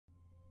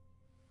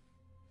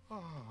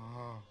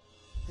Oh,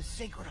 the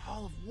Sacred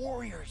Hall of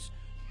Warriors.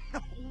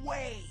 No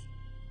way!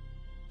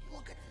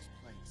 Look at this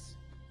place.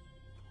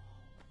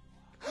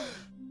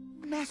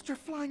 Master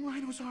Flying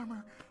Rhino's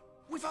armor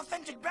with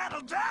authentic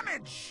battle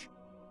damage!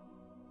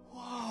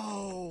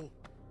 Whoa!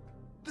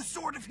 The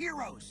Sword of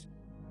Heroes.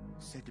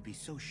 Said to be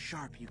so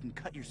sharp you can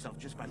cut yourself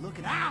just by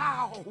looking.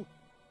 Ow!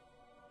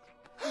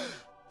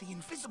 The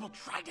invisible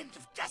trident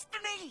of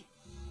destiny!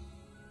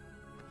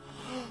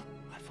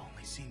 I've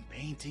only seen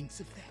paintings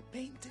of that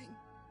painting.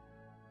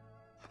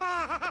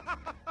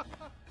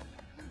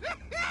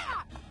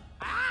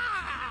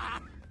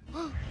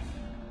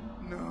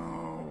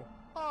 No.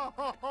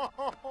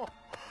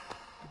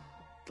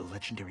 The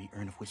legendary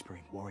Urn of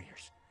Whispering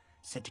Warriors,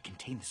 said to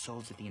contain the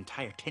souls of the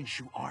entire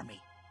Tenshu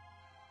army.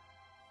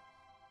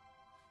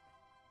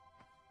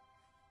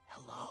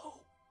 Hello?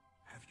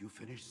 Have you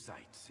finished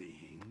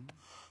sightseeing?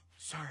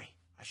 Sorry,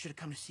 I should have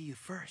come to see you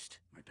first.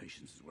 My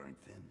patience is wearing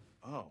thin.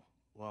 Oh,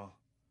 well,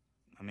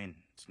 I mean,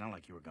 it's not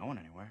like you were going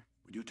anywhere.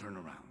 Would you turn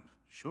around?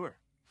 Sure.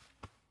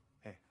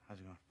 Hey, how's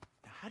it going?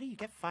 Now, how do you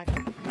get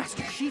 5...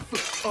 Master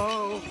Shifu!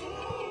 Oh!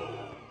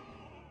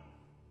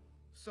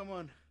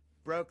 Someone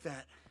broke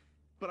that.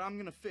 But I'm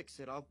gonna fix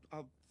it. I'll...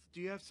 Do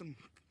you have some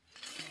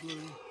glue?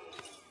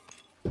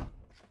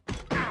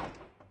 Ow!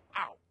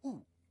 Ow!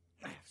 Ooh!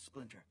 I have a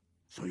splinter.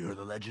 So you're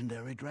the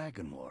legendary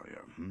dragon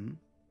warrior, hmm?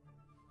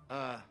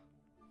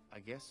 I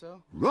guess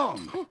so.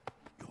 Wrong!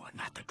 You are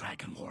not the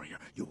dragon warrior.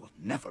 You will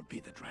never be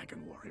the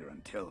dragon warrior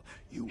until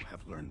you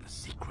have learned the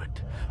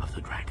secret of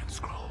the dragon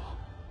scroll.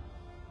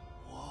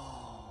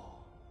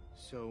 Whoa.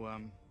 So,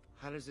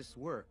 how does this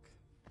work?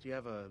 Do you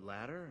have a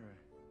ladder or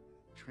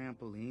a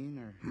trampoline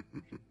or...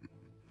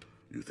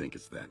 You think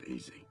it's that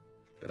easy?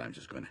 That I'm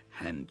just going to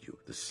hand you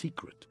the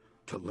secret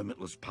to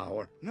limitless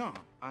power? No,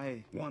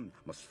 One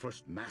must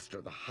first master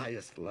the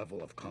highest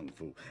level of Kung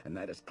Fu, and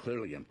that is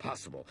clearly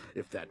impossible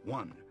if that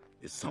one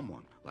is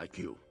someone like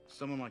you.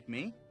 Someone like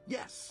me?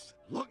 Yes,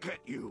 look at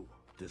you.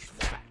 This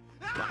fat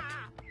butt,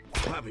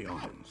 flabby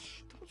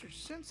arms, Those are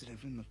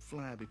sensitive in the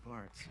flabby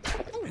parts.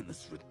 and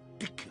this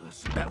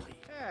ridiculous belly,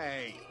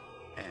 Hey!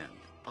 and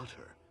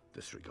utter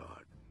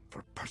disregard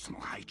for personal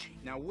hygiene.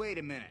 Now wait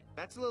a minute.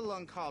 That's a little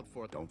uncalled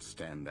for. Don't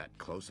stand that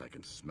close, I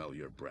can smell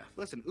your breath.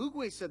 Listen,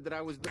 Oogway said that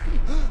I was the...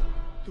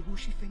 The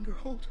Wushi finger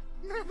hold?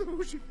 Not the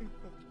Wushi finger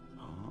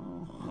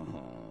hold.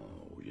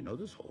 Oh, you know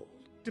this hold?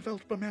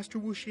 Developed by Master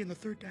Wushi in the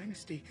 3rd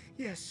Dynasty.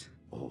 Yes.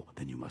 Oh,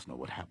 then you must know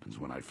what happens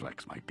when I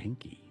flex my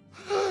pinky.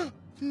 No.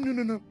 You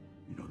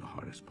know the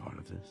hardest part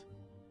of this?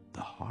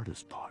 The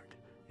hardest part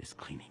is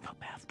cleaning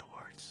up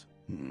afterwards.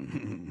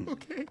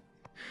 Okay.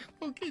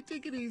 Okay,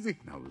 take it easy.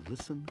 Now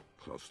listen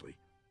closely.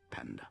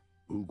 Panda,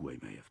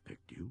 Oogway may have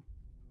picked you,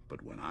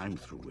 but when I'm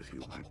through with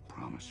you, I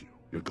promise you,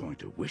 you're going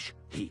to wish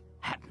he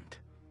hadn't.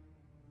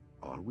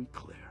 Are we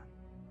clear?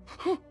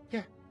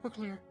 Yeah, we're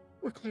clear.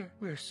 We're clear.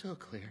 We're so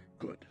clear.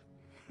 Good.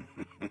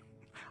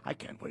 I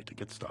can't wait to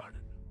get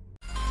started.